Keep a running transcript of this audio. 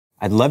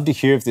I'd love to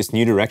hear if this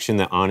new direction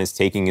that On is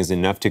taking is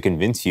enough to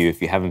convince you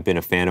if you haven't been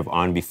a fan of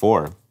On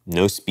before.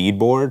 No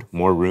speedboard,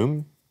 more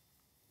room?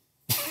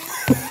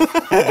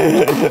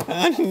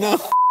 No.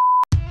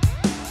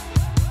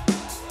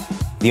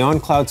 The On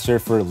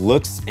Cloudsurfer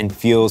looks and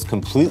feels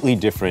completely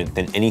different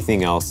than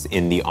anything else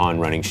in the On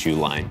running shoe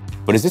line.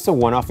 But is this a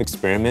one-off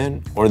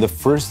experiment or the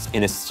first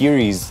in a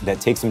series that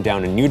takes them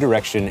down a new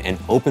direction and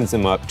opens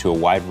them up to a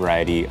wide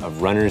variety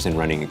of runners and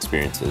running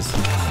experiences?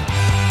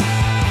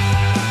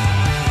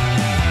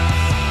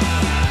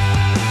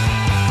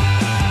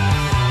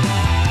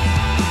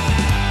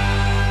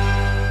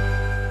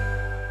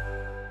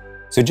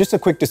 So just a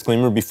quick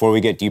disclaimer before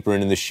we get deeper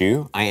into the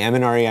shoe. I am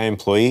an REI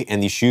employee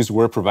and these shoes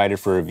were provided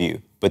for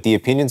review, but the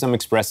opinions I'm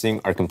expressing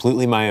are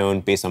completely my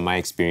own based on my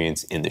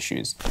experience in the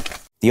shoes.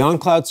 The On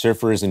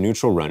Cloudsurfer is a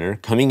neutral runner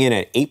coming in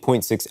at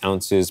 8.6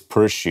 ounces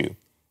per shoe.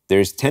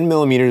 There's 10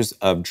 millimeters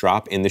of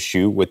drop in the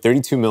shoe with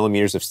 32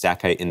 millimeters of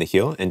stack height in the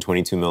heel and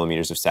 22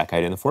 millimeters of stack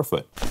height in the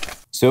forefoot.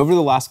 So over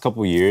the last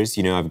couple of years,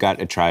 I've got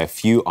to try a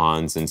few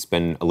Ons and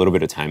spend a little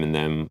bit of time in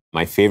them.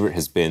 My favorite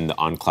has been the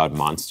On Cloud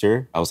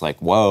Monster. I was like,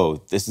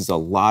 whoa, this is a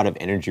lot of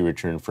energy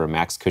return for a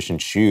max cushion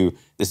shoe.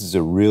 This is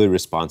a really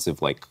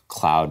responsive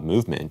cloud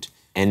movement.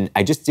 And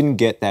I just didn't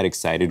get that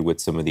excited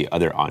with some of the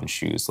other On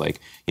shoes.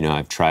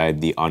 I've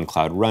tried the On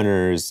Cloud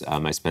Runners.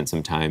 I spent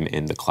some time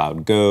in the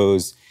Cloud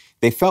Goes.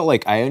 They felt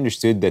like I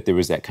understood that there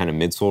was that kind of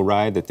midsole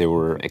ride that they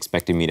were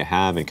expecting me to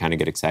have and kind of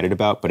get excited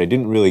about, but I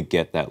didn't really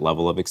get that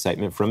level of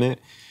excitement from it.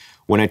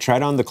 When I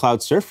tried on the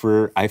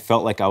Cloudsurfer, I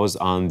felt like I was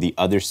on the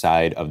other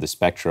side of the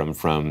spectrum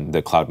from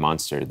the Cloud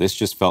Monster. This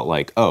just felt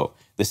like, oh,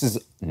 this is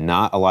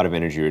not a lot of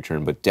energy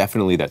return, but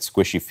definitely that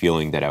squishy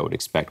feeling that I would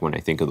expect when I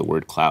think of the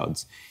word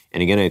clouds.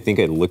 And again, I think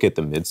I look at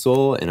the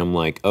midsole and I'm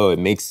like, oh, it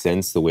makes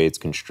sense the way it's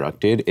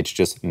constructed. It's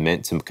just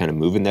meant to kind of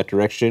move in that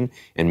direction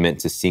and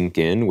meant to sink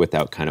in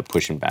without kind of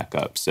pushing back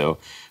up. So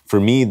for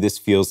me, this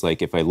feels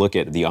like if I look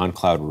at the On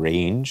Cloud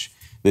range,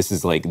 this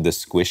is like the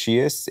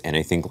squishiest. And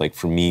I think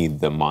for me,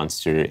 the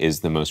Monster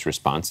is the most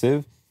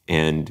responsive.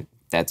 And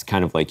that's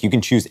kind of you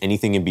can choose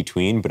anything in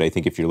between, but I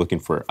think if you're looking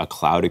for a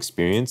cloud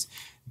experience,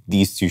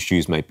 these two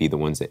shoes might be the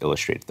ones that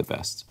illustrate it the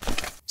best.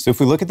 So if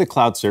we look at the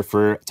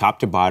Cloudsurfer, top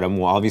to bottom,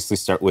 we'll obviously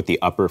start with the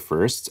upper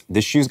first.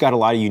 This shoe's got a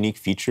lot of unique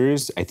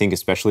features, I think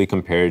especially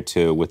compared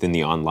to within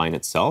the On line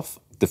itself.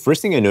 The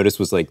first thing I noticed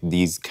was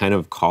these kind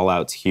of call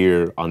outs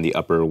here on the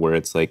upper where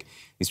it's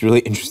these really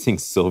interesting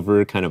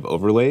silver kind of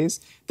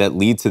overlays that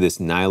lead to this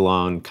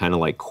nylon kind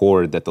of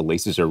cord that the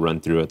laces are run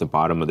through at the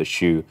bottom of the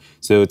shoe.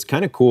 So it's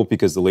kind of cool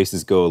because the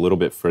laces go a little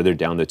bit further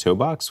down the toe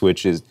box,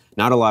 which is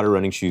not a lot of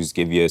running shoes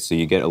give you, so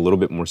you get a little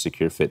bit more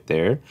secure fit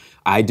there.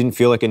 I didn't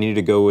feel like I needed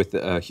to go with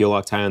a heel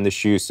lock tie on this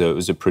shoe, so it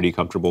was a pretty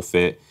comfortable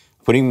fit.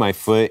 Putting my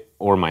foot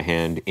or my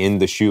hand in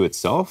the shoe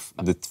itself,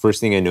 the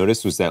first thing I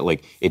noticed was that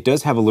it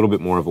does have a little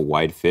bit more of a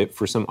wide fit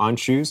for some On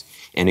shoes.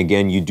 And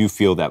again, you do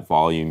feel that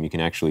volume. You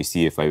can actually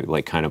see if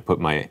I kind of put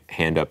my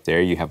hand up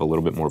there, you have a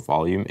little bit more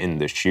volume in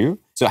the shoe.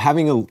 So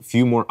having a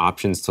few more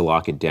options to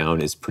lock it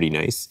down is pretty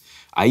nice.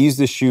 I use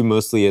this shoe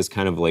mostly as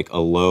kind of a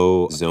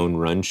low zone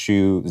run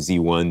shoe,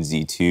 Z1,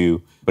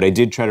 Z2, but I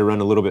did try to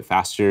run a little bit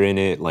faster in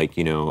it,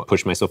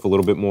 push myself a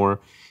little bit more.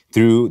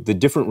 Through the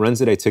different runs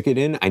that I took it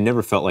in, I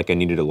never felt like I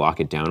needed to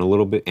lock it down a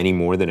little bit any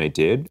more than I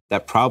did.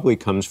 That probably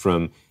comes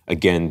from,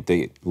 again,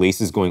 the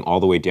laces going all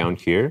the way down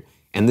here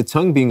and the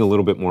tongue being a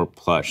little bit more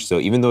plush.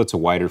 So even though it's a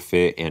wider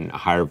fit and a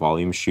higher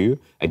volume shoe,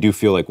 I do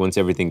feel like once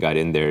everything got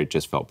in there, it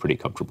just felt pretty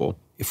comfortable.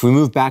 If we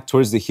move back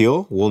towards the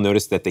heel, we'll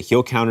notice that the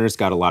heel counter's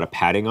got a lot of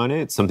padding on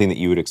it, something that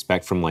you would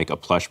expect from a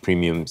plush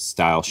premium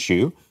style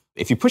shoe.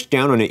 If you push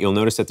down on it, you'll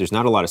notice that there's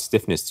not a lot of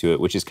stiffness to it,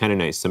 which is kind of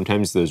nice.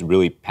 Sometimes those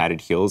really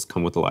padded heels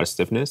come with a lot of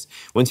stiffness.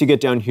 Once you get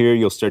down here,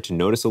 you'll start to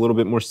notice a little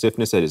bit more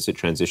stiffness as it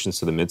transitions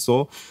to the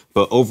midsole.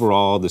 But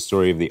overall, the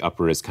story of the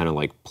upper is kind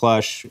of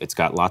plush. It's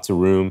got lots of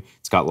room.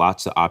 It's got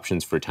lots of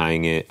options for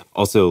tying it.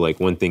 Also,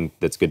 one thing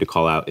that's good to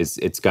call out is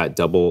it's got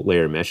double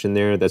layer mesh in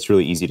there. That's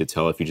really easy to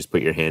tell if you just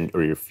put your hand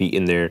or your feet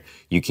in there.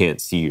 You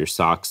can't see your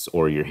socks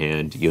or your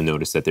hand. You'll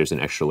notice that there's an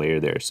extra layer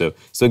there. So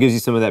still gives you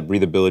some of that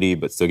breathability,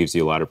 but still gives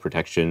you a lot of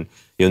protection.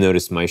 You'll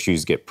notice my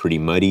shoes get pretty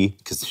muddy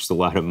because there's a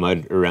lot of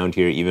mud around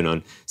here, even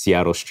on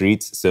Seattle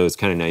streets. So it's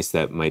kind of nice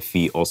that my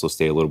feet also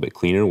stay a little bit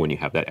cleaner when you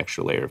have that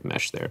extra layer of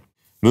mesh there.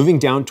 Moving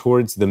down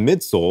towards the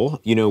midsole,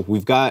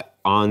 we've got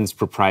On's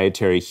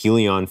proprietary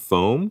Helion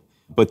foam.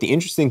 But the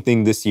interesting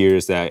thing this year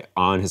is that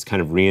On has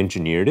kind of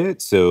re-engineered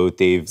it. So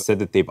they've said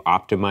that they've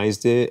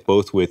optimized it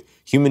both with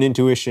human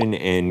intuition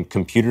and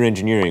computer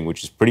engineering,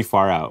 which is pretty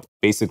far out.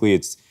 Basically,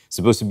 it's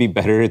supposed to be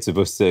better. It's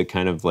supposed to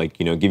kind of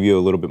give you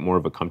a little bit more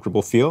of a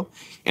comfortable feel.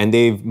 And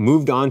they've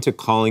moved on to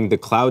calling the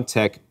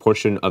cloudtech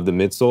portion of the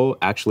midsole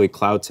actually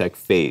cloudtech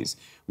phase.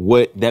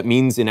 What that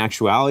means in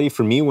actuality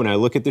for me when I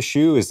look at the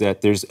shoe is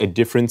that there's a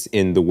difference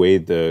in the way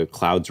the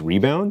clouds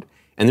rebound.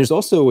 And there's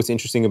also what's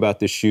interesting about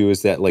this shoe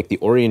is that like the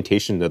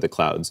orientation of the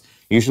clouds.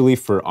 Usually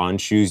for On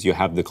shoes, you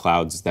have the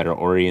clouds that are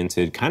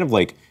oriented kind of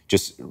like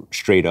just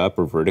straight up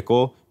or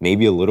vertical,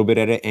 maybe a little bit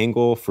at an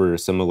angle for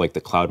some of like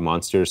the Cloud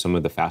Monster, some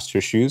of the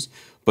faster shoes.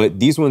 But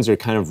these ones are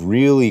kind of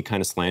really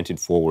kind of slanted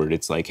forward.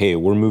 It's like, hey,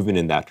 we're moving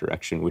in that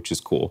direction, which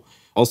is cool.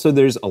 Also,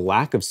 there's a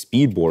lack of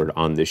speedboard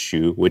on this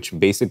shoe, which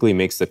basically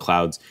makes the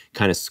clouds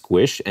kind of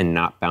squish and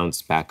not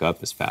bounce back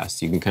up as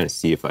fast. You can kind of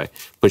see if I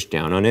push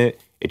down on it,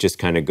 it just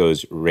kind of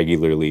goes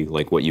regularly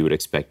like what you would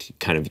expect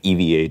kind of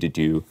EVA to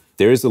do.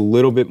 There is a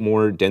little bit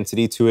more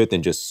density to it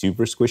than just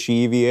super squishy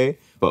EVA,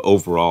 but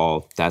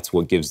overall, that's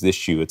what gives this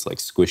shoe its like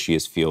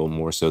squishiest feel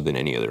more so than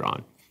any other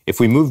On. If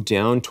we move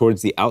down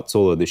towards the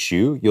outsole of the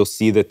shoe, you'll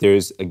see that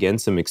there's, again,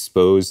 some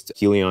exposed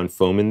Helion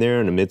foam in there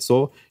and a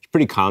midsole.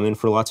 Pretty common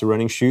for lots of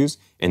running shoes.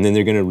 And then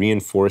they're going to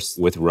reinforce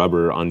with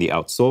rubber on the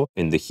outsole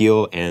in the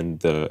heel and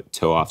the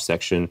toe off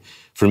section.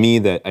 For me,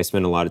 that I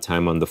spend a lot of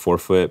time on the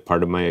forefoot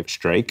part of my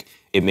strike,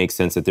 it makes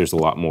sense that there's a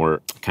lot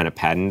more kind of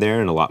padding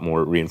there and a lot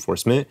more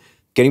reinforcement.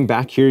 Getting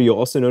back here, you'll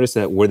also notice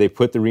that where they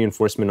put the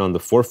reinforcement on the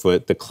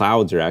forefoot, the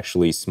clouds are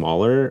actually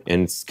smaller.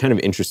 And it's kind of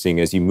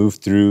interesting as you move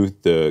through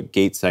the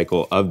gait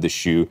cycle of the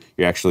shoe,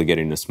 you're actually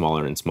getting the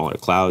smaller and smaller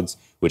clouds,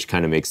 which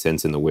kind of makes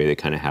sense in the way they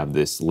kind of have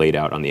this laid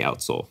out on the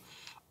outsole.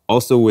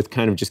 Also, with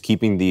kind of just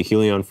keeping the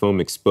Helion foam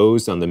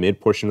exposed on the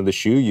mid portion of the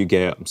shoe, you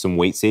get some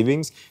weight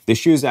savings. This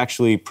shoe is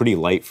actually pretty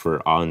light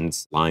for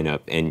On's lineup,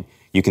 and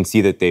you can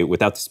see that they,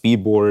 without the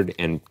speedboard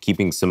and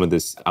keeping some of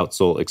this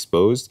outsole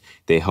exposed,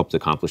 they helped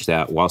accomplish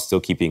that while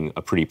still keeping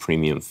a pretty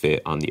premium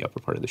fit on the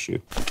upper part of the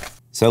shoe.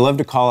 So I love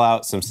to call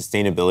out some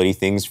sustainability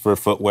things for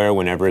footwear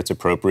whenever it's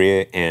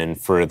appropriate. And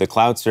for the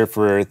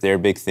Cloudsurfer, their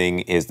big thing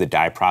is the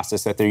dye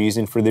process that they're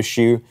using for this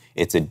shoe.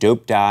 It's a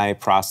dope dye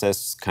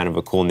process, kind of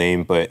a cool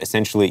name, but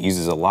essentially it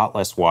uses a lot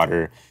less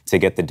water to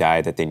get the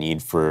dye that they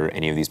need for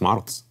any of these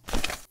models.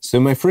 So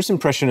my first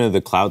impression of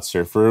the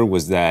Cloudsurfer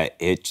was that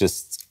it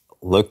just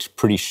looked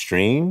pretty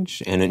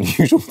strange and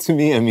unusual to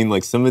me. I mean,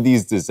 like some of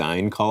these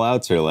design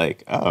callouts are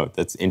like, oh,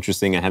 that's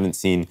interesting. I haven't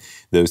seen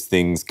those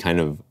things kind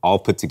of all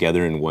put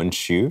together in one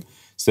shoe.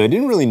 So I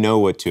didn't really know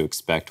what to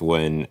expect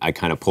when I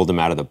kind of pulled them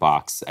out of the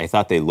box. I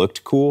thought they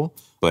looked cool,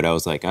 but I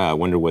was like, I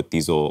wonder what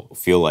these will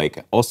feel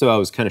like. Also, I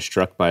was kind of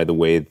struck by the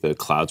way the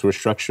clouds were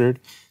structured.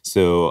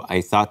 So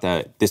I thought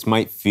that this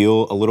might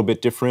feel a little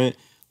bit different,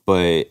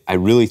 but I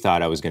really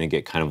thought I was going to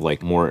get kind of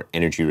like more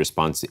energy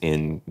response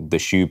in the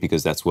shoe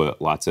because that's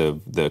what lots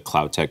of the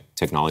cloudtech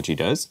technology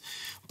does.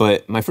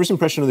 But my first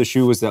impression of the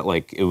shoe was that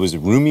like it was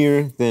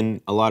roomier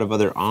than a lot of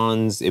other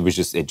Ons. It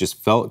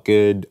just felt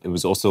good. It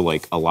was also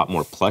like a lot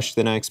more plush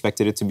than I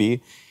expected it to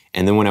be.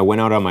 And then when I went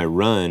out on my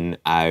run,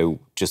 I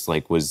just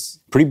like was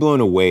pretty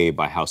blown away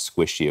by how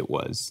squishy it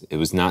was. It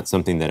was not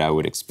something that I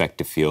would expect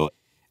to feel.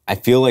 I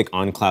feel like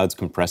On Clouds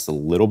compress a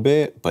little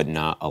bit, but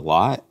not a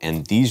lot.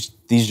 And these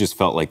just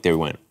felt like they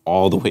went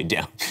all the way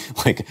down.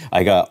 Like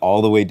I got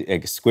all the way,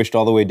 like, squished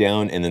all the way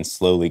down and then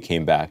slowly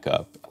came back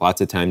up.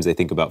 Lots of times I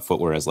think about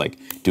footwear as like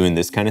doing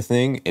this kind of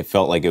thing. It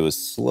felt like it was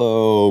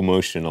slow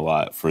motion a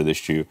lot for this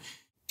shoe.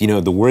 You know,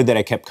 the word that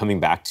I kept coming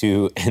back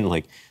to and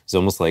like, it's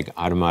almost like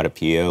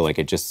automatopoeia. Like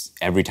it just,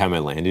 every time I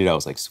landed, I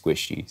was like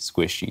squishy,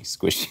 squishy,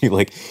 squishy.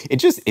 Like it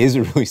just is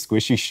a really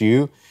squishy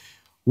shoe,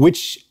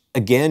 which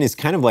again, is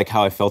kind of like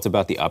how I felt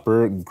about the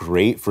upper.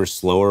 Great for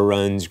slower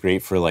runs,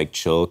 great for like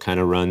chill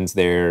kind of runs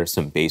there,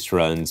 some base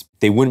runs.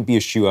 They wouldn't be a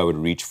shoe I would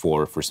reach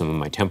for some of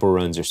my tempo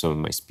runs or some of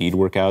my speed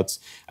workouts.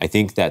 I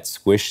think that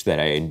squish that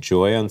I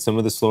enjoy on some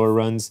of the slower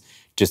runs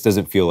just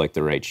doesn't feel like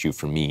the right shoe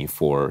for me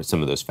for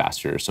some of those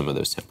faster, some of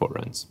those tempo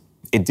runs.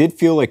 It did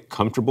feel like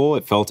comfortable.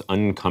 It felt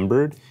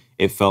unencumbered.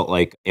 It felt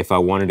like if I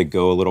wanted to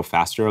go a little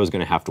faster, I was going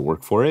to have to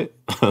work for it.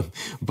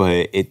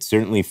 But it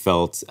certainly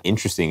felt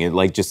interesting. And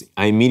like just,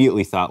 I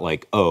immediately thought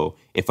like, oh,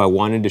 if I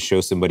wanted to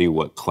show somebody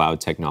what cloud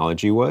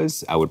technology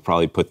was, I would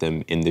probably put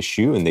them in the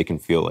shoe and they can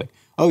feel like,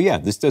 oh yeah,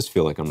 this does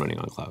feel like I'm running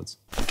on clouds.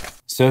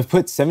 So I've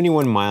put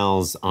 71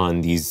 miles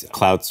on these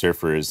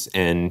Cloudsurfers,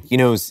 and you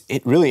know, it's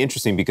really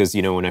interesting because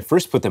you know, when I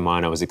first put them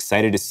on, I was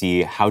excited to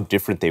see how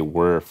different they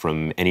were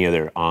from any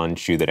other On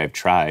shoe that I've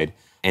tried.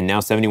 And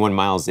now 71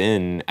 miles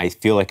in, I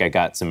feel like I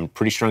got some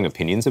pretty strong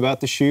opinions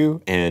about the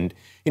shoe. And,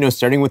 you know,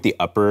 starting with the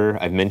upper,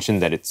 I've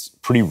mentioned that it's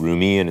pretty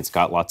roomy and it's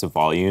got lots of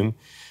volume,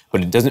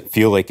 but it doesn't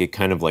feel like it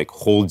kind of like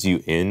holds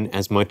you in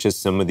as much as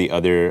some of the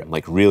other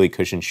like really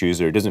cushioned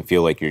shoes, or it doesn't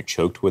feel like you're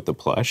choked with the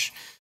plush.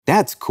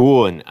 That's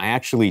cool, and I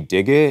actually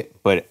dig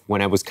it, but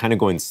when I was kind of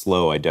going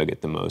slow, I dug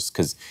it the most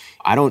because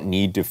I don't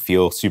need to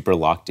feel super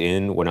locked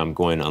in when I'm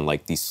going on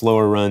like these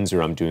slower runs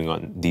or I'm doing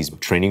on these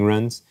training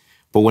runs.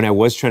 But when I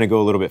was trying to go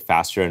a little bit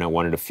faster and I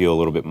wanted to feel a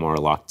little bit more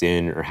locked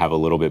in or have a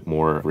little bit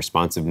more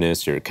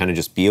responsiveness or kind of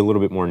just be a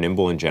little bit more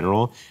nimble in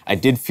general, I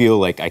did feel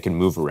like I can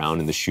move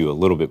around in the shoe a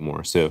little bit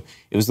more. So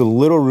it was a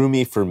little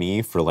roomy for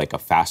me for like a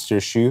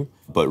faster shoe,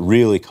 but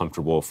really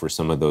comfortable for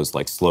some of those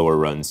like slower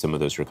runs, some of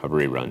those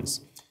recovery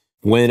runs.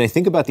 When I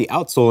think about the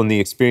outsole and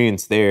the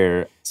experience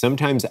there,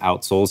 sometimes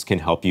outsoles can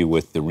help you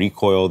with the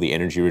recoil, the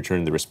energy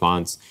return, the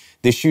response.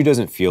 This shoe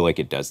doesn't feel like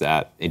it does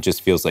that. It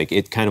just feels like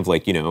it kind of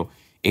like, you know,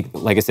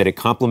 like I said, it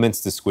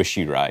complements the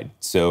squishy ride.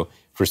 So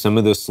for some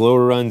of those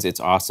slower runs, it's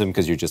awesome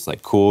because you're just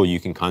like, cool, you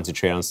can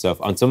concentrate on stuff.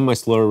 On some of my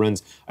slower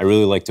runs, I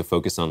really like to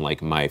focus on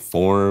like my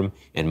form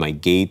and my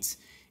gait.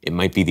 It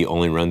might be the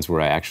only runs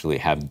where I actually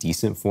have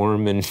decent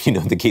form and, you know,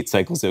 the gait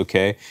cycle's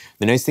okay.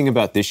 The nice thing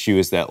about this shoe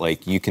is that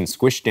like you can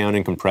squish down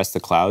and compress the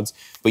clouds,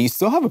 but you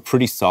still have a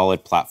pretty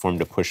solid platform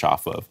to push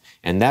off of.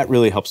 And that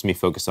really helps me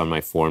focus on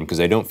my form because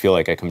I don't feel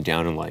like I come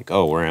down and like,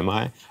 oh, where am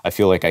I? I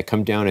feel like I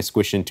come down, I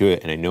squish into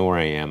it, and I know where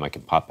I am. I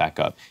can pop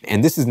back up.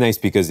 And this is nice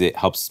because it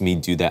helps me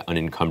do that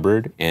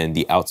unencumbered, and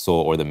the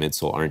outsole or the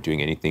midsole aren't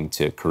doing anything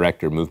to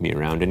correct or move me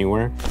around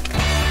anywhere.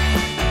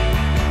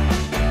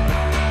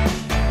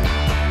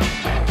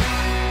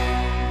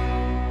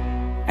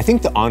 I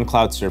think the On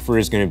Cloudsurfer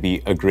is going to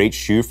be a great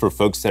shoe for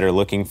folks that are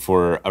looking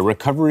for a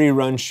recovery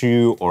run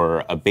shoe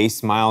or a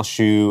base mile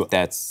shoe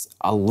that's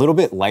a little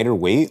bit lighter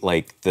weight.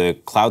 Like the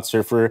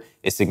Cloudsurfer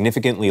is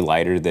significantly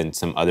lighter than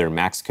some other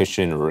max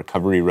cushion or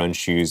recovery run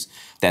shoes.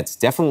 That's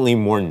definitely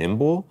more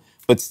nimble,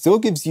 but still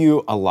gives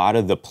you a lot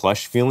of the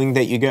plush feeling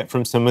that you get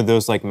from some of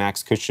those like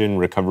max cushion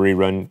recovery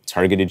run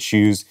targeted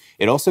shoes.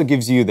 It also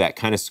gives you that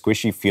kind of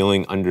squishy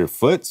feeling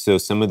underfoot. So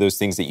some of those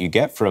things that you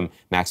get from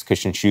max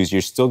cushion shoes,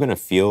 you're still gonna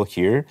feel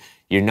here.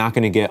 You're not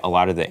gonna get a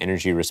lot of the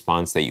energy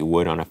response that you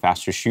would on a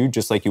faster shoe,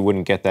 just like you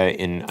wouldn't get that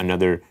in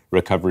another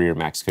recovery or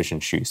max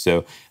cushion shoe.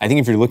 So I think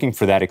if you're looking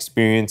for that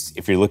experience,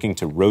 if you're looking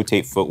to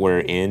rotate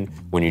footwear in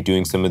when you're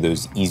doing some of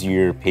those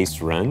easier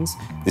paced runs,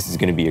 this is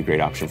gonna be a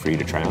great option for you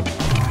to try on.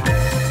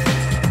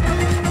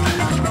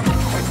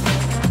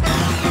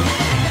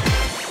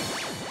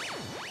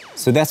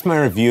 So that's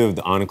my review of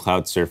the On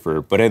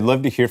Cloudsurfer, but I'd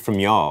love to hear from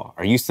y'all.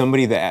 Are you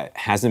somebody that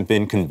hasn't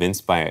been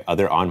convinced by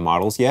other On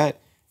models yet?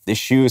 This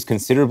shoe is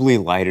considerably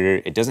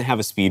lighter, it doesn't have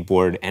a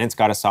speedboard, and it's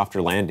got a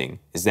softer landing.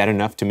 Is that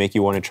enough to make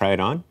you want to try it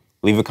on?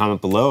 Leave a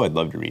comment below, I'd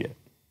love to read it.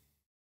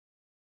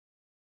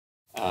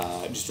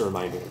 Just a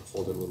reminder,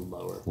 hold it a little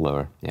lower.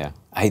 Lower, yeah.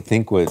 I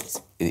think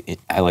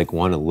I like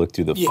want to look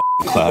through the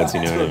clouds,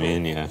 you know what I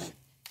mean? Yeah.